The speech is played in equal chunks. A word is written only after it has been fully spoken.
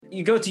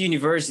you go to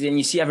university and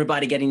you see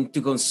everybody getting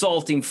into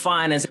consulting,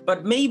 finance,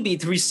 but maybe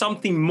there is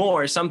something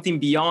more, something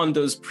beyond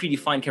those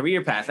predefined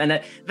career paths.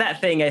 And that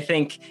thing, I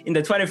think, in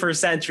the 21st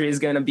century is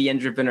going to be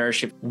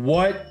entrepreneurship.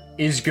 What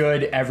is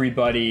good,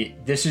 everybody?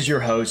 This is your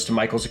host,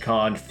 Michael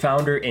Zakhan,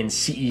 founder and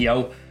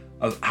CEO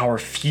of Our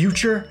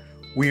Future.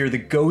 We are the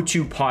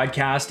go-to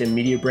podcast and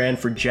media brand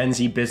for Gen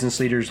Z business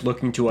leaders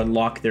looking to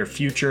unlock their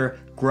future,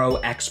 grow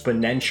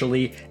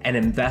exponentially, and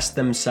invest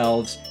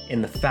themselves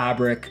in the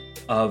fabric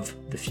of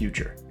the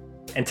future.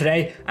 And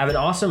today, I have an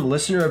awesome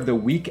Listener of the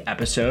Week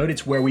episode.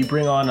 It's where we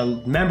bring on a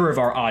member of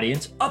our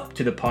audience up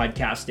to the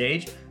podcast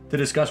stage to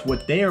discuss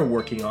what they are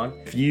working on.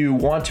 If you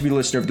want to be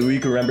Listener of the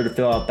Week, remember to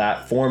fill out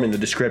that form in the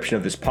description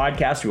of this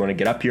podcast. We want to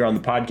get up here on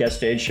the podcast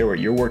stage, share what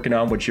you're working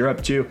on, what you're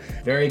up to.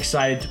 Very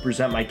excited to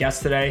present my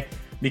guest today,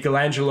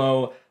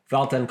 Michelangelo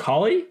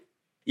Valtancoli.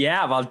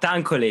 Yeah,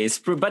 Valtancoli.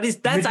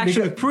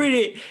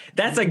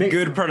 That's a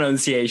good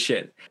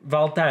pronunciation.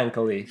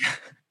 Valtancoli.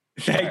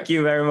 Thank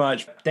you very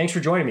much. Thanks for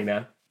joining me,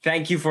 man.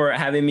 Thank you for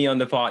having me on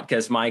the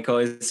podcast, Michael.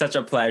 It's such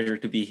a pleasure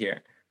to be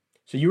here.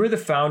 So you were the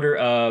founder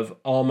of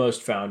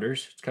Almost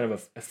Founders. It's kind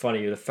of funny.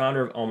 You're the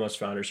founder of Almost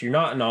Founders. You're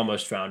not an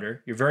almost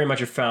founder. You're very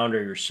much a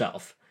founder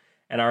yourself.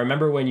 And I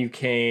remember when you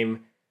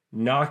came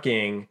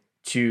knocking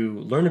to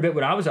learn a bit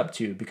what I was up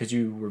to because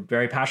you were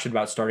very passionate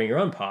about starting your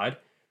own pod.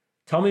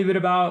 Tell me a bit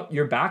about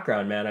your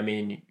background, man. I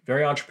mean,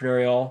 very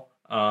entrepreneurial,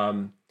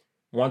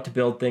 want to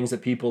build things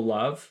that people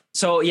love.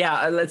 So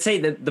yeah, let's say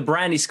that the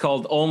brand is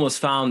called Almost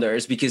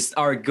Founders because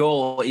our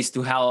goal is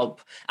to help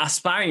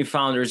aspiring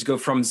founders go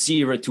from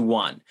 0 to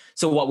 1.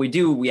 So what we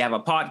do, we have a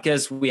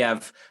podcast,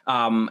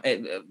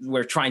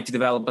 we're trying to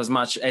develop as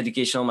much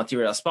educational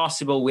material as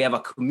possible. We have a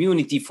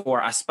community for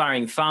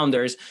aspiring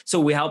founders. So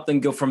we help them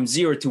go from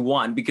 0 to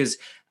 1 because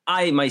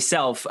I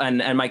myself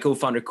and my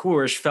co-founder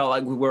Kurs felt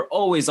like we were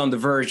always on the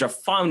verge of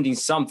founding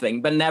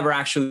something, but never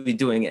actually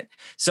doing it.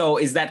 So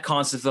is that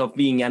concept of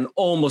being an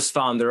almost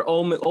founder,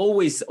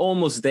 always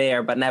almost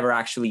there, but never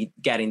actually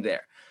getting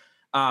there.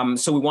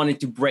 So we wanted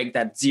to break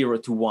that 0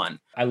 to 1.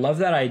 I love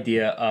that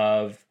idea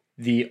of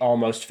the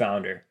almost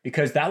founder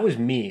because that was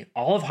me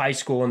all of high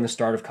school and the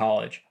start of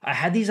college. I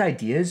had these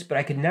ideas, but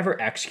I could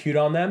never execute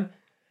on them.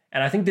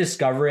 And I think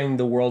discovering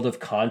the world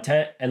of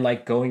content and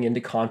like going into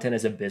content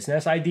as a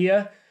business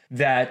idea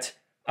that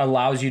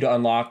allows you to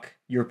unlock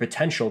your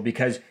potential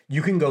because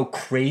you can go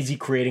crazy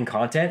creating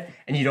content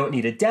and you don't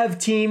need a dev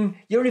team.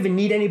 You don't even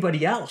need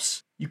anybody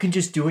else. You can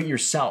just do it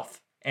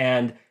yourself.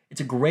 And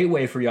it's a great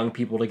way for young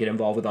people to get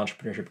involved with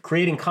entrepreneurship.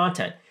 Creating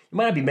content. You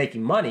might not be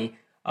making money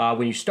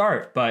when you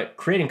start, but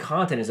creating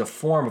content is a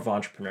form of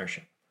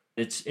entrepreneurship.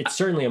 It's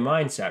certainly a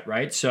mindset,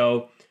 right?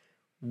 So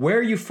where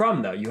are you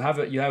from though? You have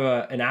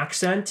an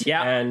accent.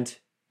 Yeah. And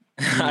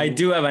I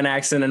do have an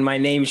accent and my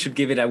name should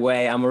give it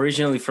away. I'm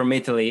originally from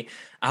Italy.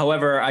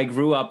 However, I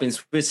grew up in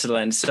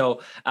Switzerland. So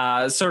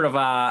sort of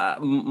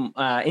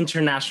a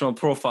international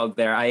profile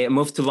there. I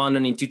moved to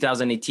London in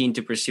 2018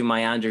 to pursue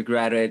my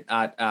undergraduate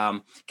at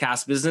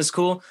Cass Business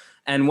School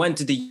and went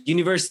to the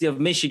University of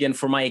Michigan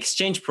for my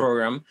exchange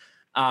program,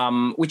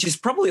 which is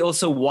probably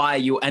also why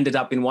you ended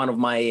up in one of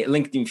my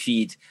LinkedIn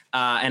feed.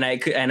 And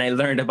I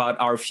learned about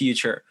Our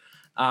Future.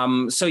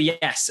 So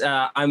yes,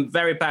 I'm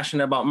very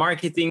passionate about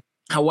marketing.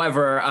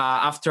 However,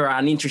 after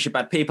an internship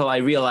at PayPal, I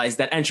realized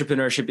that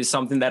entrepreneurship is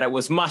something that I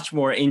was much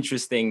more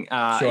interesting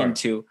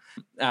into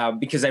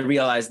because I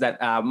realized that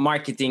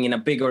marketing in a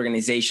big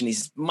organization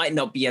might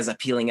not be as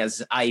appealing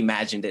as I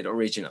imagined it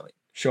originally.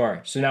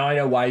 Sure. So now I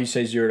know why you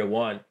say 0 to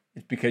 1.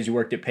 It's because you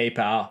worked at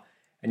PayPal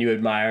and you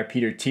admire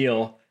Peter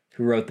Thiel,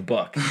 who wrote the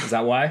book. Is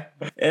that why?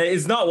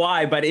 It's not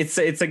why, but it's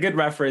a good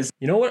reference.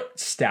 You know what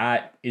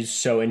stat is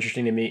so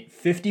interesting to me?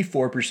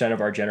 54% of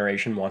our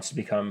generation wants to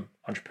become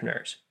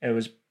entrepreneurs. And it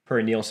was per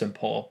a Nielsen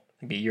poll, I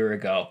think a year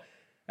ago.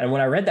 And when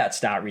I read that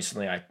stat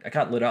recently, I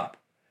got lit up.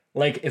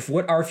 Like if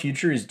what Our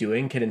Future is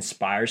doing can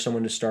inspire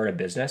someone to start a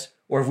business,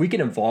 or if we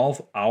can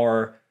evolve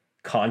our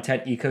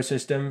content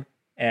ecosystem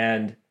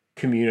and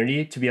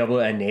community to be able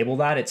to enable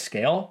that at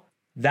scale,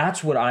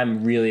 that's what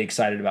I'm really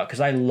excited about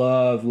because I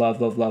love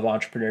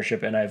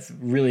entrepreneurship and I've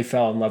really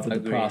fell in love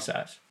with the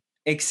process.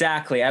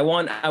 Exactly. I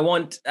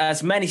want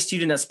as many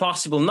students as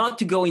possible not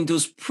to go in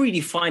those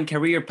predefined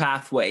career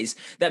pathways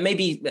that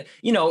maybe,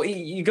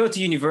 you go to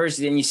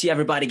university and you see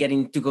everybody getting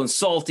into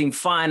consulting,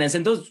 finance,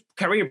 and those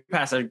career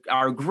paths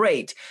are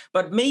great,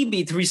 but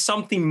maybe there is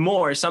something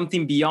more,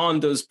 something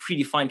beyond those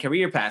predefined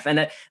career paths.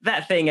 And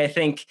that thing, I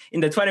think,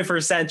 in the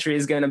 21st century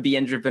is going to be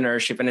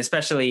entrepreneurship, and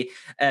especially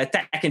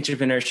tech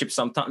entrepreneurship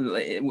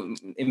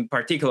in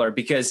particular,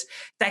 because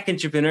tech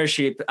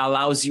entrepreneurship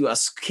allows you a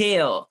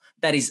scale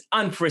that is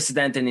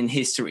unprecedented in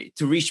history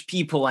to reach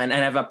people and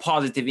have a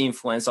positive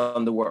influence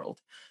on the world.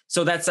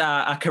 So that's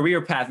a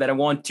career path that I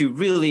want to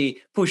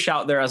really push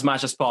out there as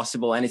much as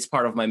possible, and it's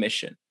part of my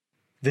mission.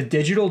 The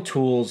digital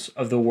tools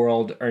of the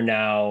world are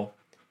now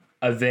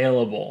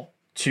available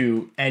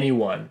to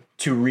anyone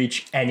to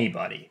reach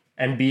anybody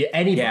and be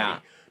anybody. Yeah.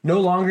 No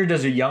longer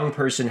does a young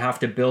person have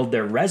to build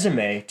their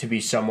resume to be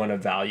someone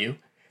of value.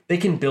 They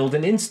can build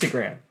an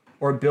Instagram.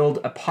 or build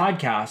a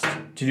podcast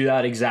to do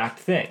that exact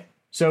thing.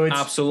 So it's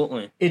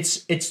absolutely,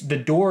 it's the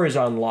door is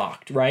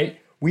unlocked, right?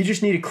 We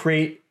just need to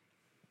create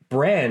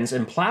brands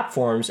and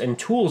platforms and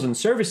tools and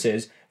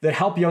services that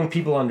help young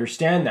people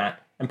understand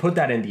that and put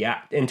that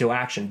into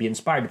action, be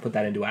inspired to put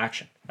that into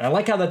action. And I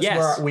like how that's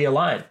where we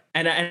align.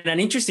 And an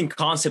interesting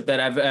concept that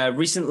I've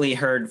recently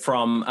heard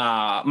from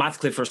Matt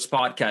Clifford's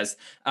podcast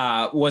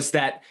was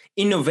that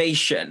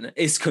innovation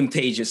is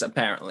contagious,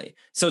 apparently.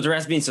 So there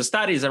has been some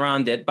studies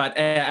around it, but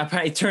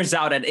it turns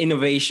out that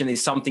innovation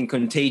is something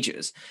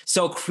contagious.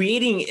 So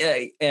creating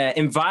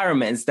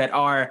environments that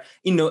are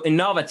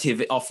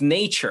innovative of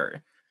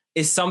nature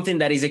is something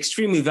that is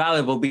extremely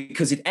valuable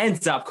because it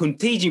ends up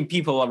contagion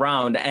people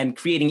around and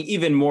creating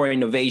even more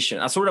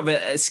innovation, a sort of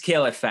a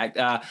scale effect,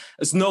 a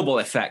snowball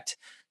effect.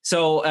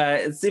 So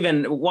it's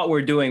even what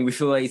we're doing, we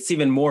feel like it's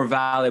even more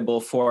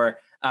valuable for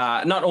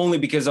not only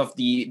because of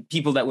the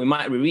people that we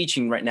might be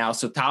reaching right now,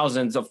 so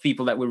thousands of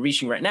people that we're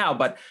reaching right now,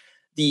 but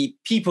the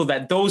people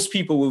that those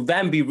people will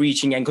then be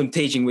reaching and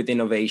contaging with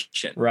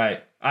innovation.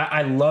 Right.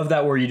 I love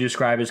that word you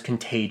describe as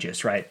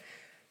contagious, right?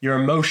 Your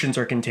emotions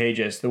are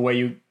contagious. The way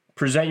you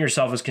present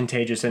yourself is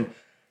contagious. And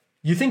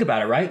you think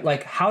about it, right?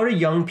 Like, how do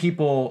young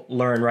people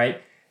learn,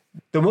 right?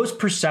 The most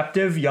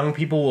perceptive young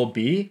people will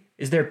be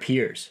is their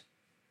peers.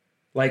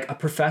 Like a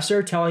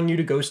professor telling you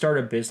to go start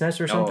a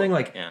business or something,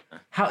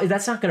 how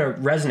that's not going to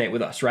resonate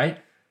with us, right?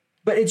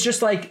 But it's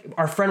just like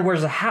our friend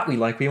wears a hat we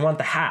like, we want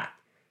the hat.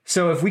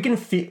 So if we can,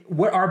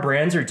 what our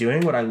brands are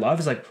doing, what I love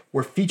is like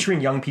we're featuring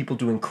young people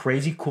doing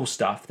crazy cool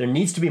stuff. There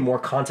needs to be more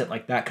content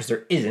like that because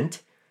there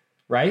isn't,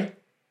 right?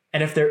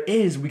 And if there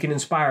is, we can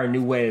inspire a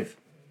new wave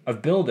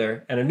of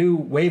builder and a new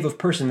wave of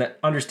person that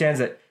understands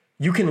that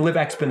you can live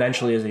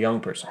exponentially as a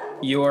young person.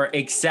 You're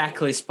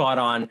exactly spot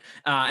on.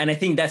 And I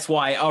think that's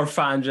why our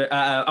founders,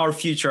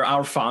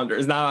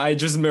 now I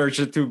just merged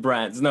the two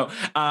brands. No,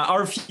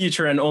 our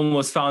future and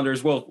almost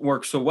founders will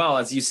work so well,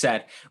 as you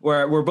said.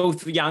 We're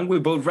both young, we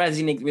both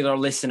resonate with our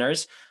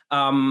listeners.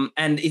 And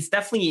it's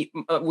definitely,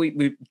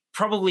 we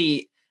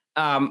probably,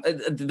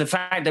 the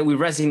fact that we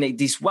resonate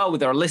this well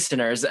with our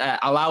listeners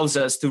allows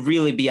us to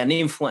really be an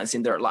influence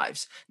in their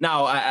lives.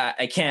 Now,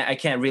 I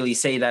can't really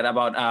say that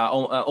about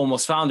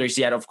almost founders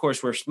yet. Of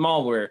course, we're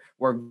small,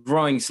 we're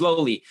growing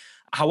slowly.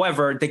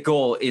 However, the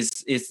goal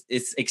is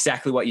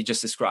exactly what you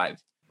just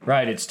described.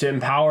 Right. It's to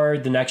empower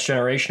the next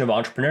generation of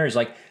entrepreneurs.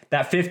 Like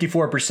that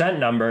 54%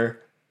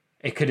 number,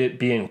 it could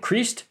be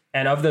increased.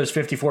 And of those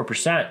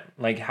 54%,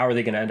 like how are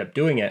they going to end up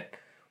doing it?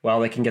 Well,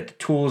 they can get the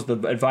tools, the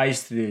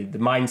advice, the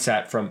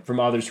mindset from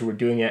others who are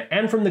doing it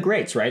and from the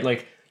greats, right?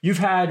 Like you've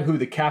had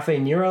the Cafe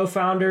Nero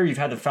founder, you've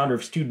had the founder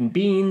of Student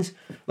Beans.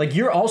 Like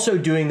you're also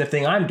doing the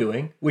thing I'm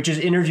doing, which is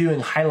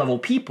interviewing high-level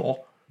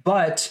people,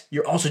 but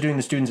you're also doing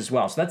the students as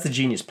well. So that's the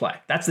genius play.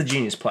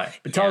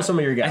 But tell us some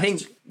of your guests. I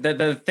think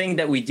the thing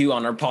that we do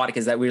on our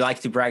podcast that we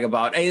like to brag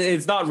about,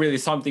 it's not really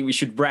something we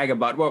should brag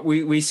about. What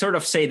we sort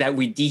of say that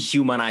we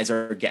dehumanize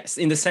our guests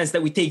in the sense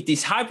that we take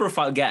these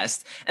high-profile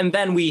guests and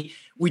then we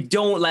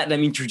don't let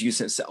them introduce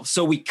themselves.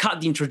 So we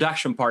cut the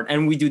introduction part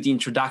and we do the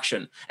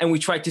introduction and we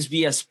try to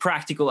be as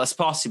practical as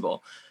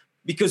possible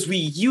because we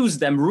use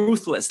them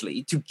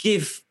ruthlessly to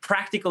give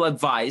practical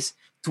advice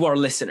to our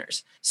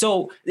listeners.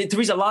 So there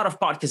is a lot of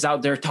podcasts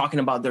out there talking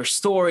about their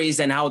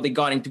stories and how they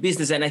got into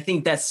business. And I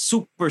think that's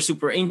super,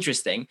 super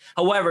interesting.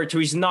 However,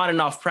 there is not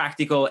enough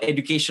practical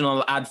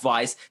educational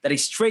advice that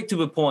is straight to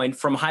the point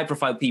from high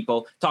profile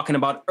people talking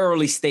about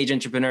early stage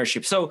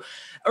entrepreneurship. So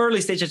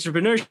early stage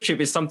entrepreneurship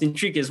is something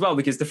tricky as well,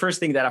 because the first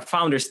thing that a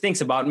founder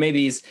thinks about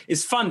maybe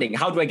is funding.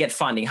 How do I get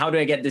funding? How do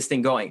I get this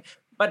thing going?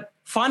 But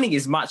funding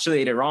is much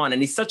later on.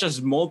 And it's such a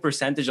small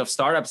percentage of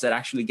startups that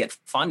actually get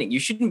funding. You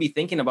shouldn't be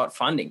thinking about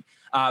funding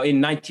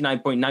in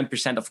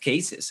 99.9% of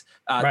cases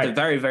at the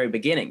very, very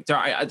beginning. There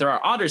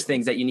are other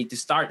things that you need to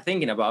start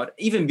thinking about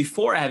even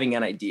before having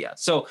an idea.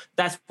 So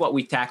that's what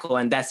we tackle,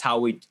 and that's how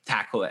we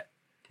tackle it.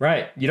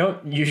 Right.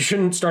 You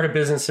shouldn't start a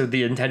business with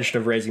the intention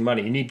of raising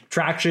money. You need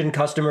traction,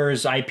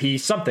 customers, IP,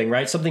 something,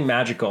 right? Something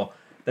magical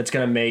that's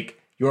going to make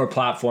your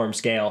platform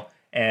scale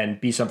and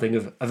be something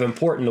of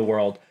importance in the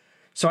world.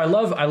 So I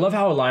love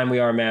how aligned we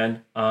are,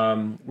 man.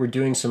 We're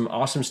doing some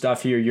awesome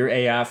stuff here. You're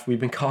AF. We've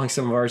been calling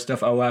some of our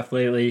stuff OF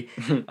lately.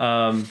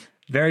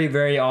 Very,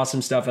 very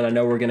awesome stuff. And I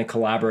know we're going to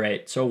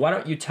collaborate. So why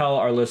don't you tell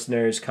our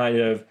listeners kind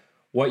of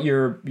what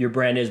your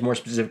brand is more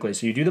specifically?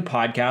 So you do the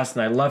podcast,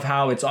 and I love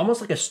how it's almost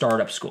like a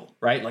startup school,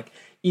 right? Like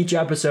each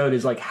episode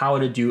is like how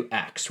to do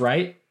X,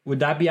 right?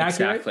 Would that be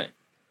accurate? Exactly.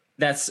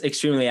 That's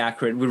extremely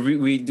accurate.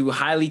 We do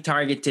highly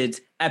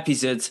targeted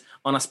episodes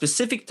on a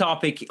specific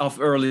topic of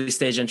early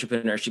stage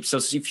entrepreneurship. So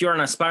if you're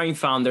an aspiring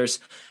founders,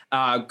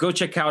 go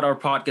check out our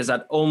podcast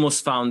at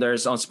Almost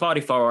Founders on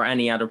Spotify or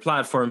any other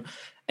platform.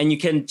 and you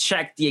can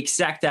check the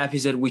exact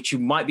episode which you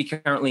might be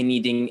currently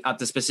needing at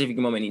the specific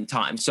moment in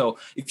time. So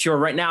if you're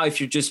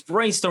just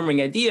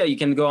brainstorming idea, you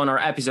can go on our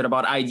episode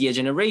about idea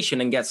generation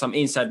and get some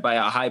insight by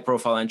a high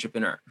profile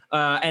entrepreneur,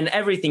 and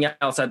everything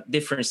else at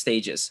different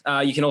stages.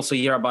 You can also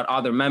hear about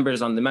other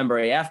members on the Member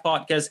AF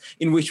podcast,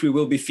 in which we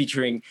will be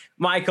featuring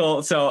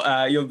Michael.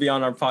 So you'll be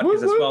on our podcast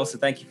as well. So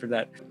thank you for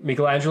that.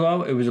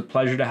 Michelangelo, it was a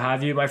pleasure to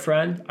have you, my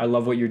friend. I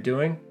love what you're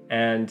doing,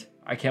 and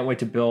I can't wait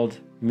to build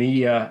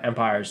media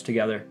empires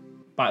together,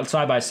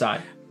 side by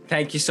side.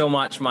 Thank you so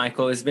much,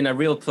 Michael. It's been a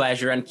real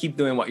pleasure, and keep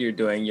doing what you're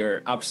doing.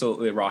 You're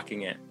absolutely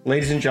rocking it.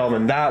 Ladies and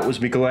gentlemen, that was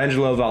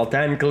Michelangelo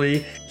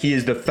Valtancoli. He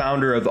is the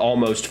founder of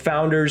Almost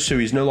Founders, so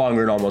he's no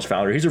longer an almost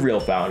founder. He's a real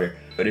founder.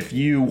 But if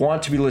you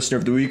want to be listener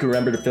of the week,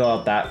 remember to fill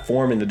out that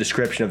form in the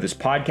description of this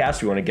podcast.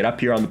 If you want to get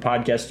up here on the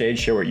podcast stage,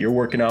 share what you're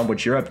working on,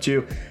 what you're up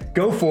to,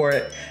 go for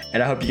it.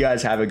 And I hope you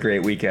guys have a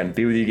great weekend.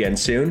 Be with you again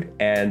soon.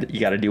 And you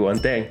got to do one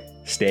thing.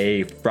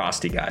 Stay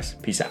frosty, guys.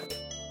 Peace out.